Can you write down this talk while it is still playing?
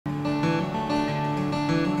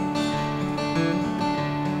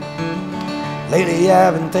Lately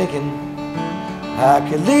I've been thinking I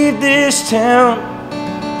could leave this town,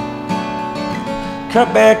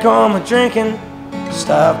 cut back on my drinking,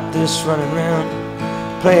 stop this running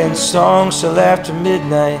around, playing songs till after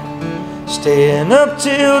midnight, staying up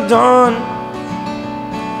till dawn.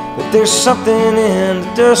 But there's something in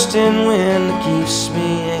the dust and wind that keeps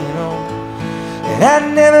me hanging on. And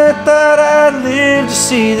I never thought I'd live to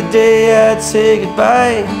see the day I'd say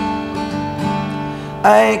goodbye.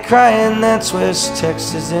 I ain't crying, that's West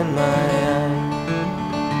Texas in my eye.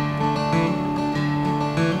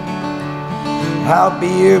 I'll be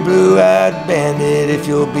your blue-eyed bandit if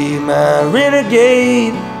you'll be my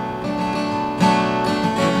renegade.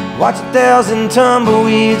 Watch 1,000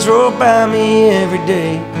 tumbleweeds roll by me every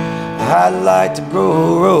day. I'd like to grow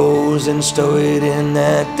a rose and stow it in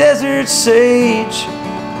that desert sage,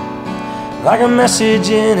 like a message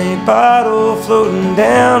in a bottle floating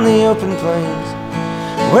down the open plains,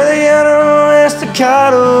 where the yellow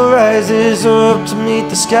estacado rises up to meet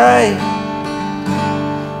the sky.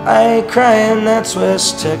 I ain't crying, that's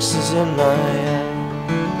West Texas in my eye.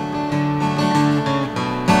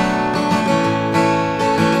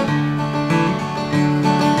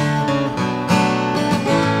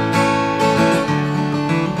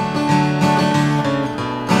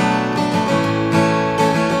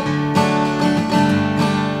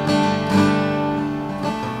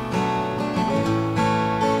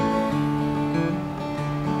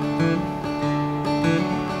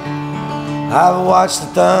 I've watched the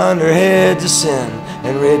thunderheads ascend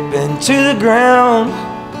and rip into the ground,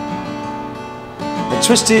 a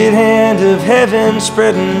twisted hand of heaven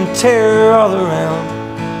spreading terror all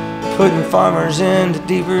around, putting farmers into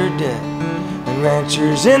deeper debt and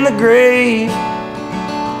ranchers in the grave,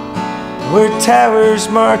 where towers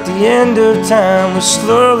mark the end of time with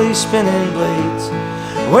slowly spinning blades,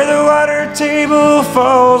 where the water table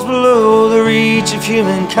falls below the reach of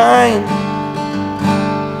humankind.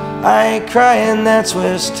 I ain't crying, that's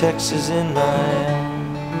West Texas in my eye.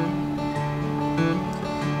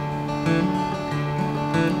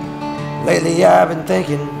 Lately I've been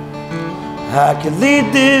thinking I could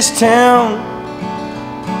leave this town,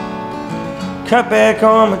 cut back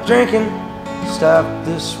on my drinking, stop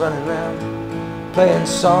this running around, playing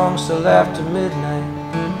songs till after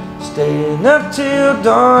midnight, staying up till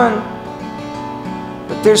dawn.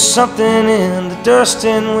 But there's something in the dust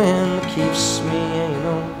and wind that keeps me hanging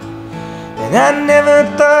on. And I never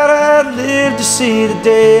thought I'd live to see the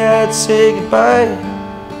day I'd say goodbye.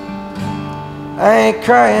 I ain't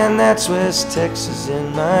crying, that's West Texas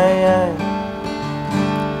in my eye.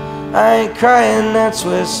 I ain't crying, that's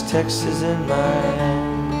West Texas in my eye.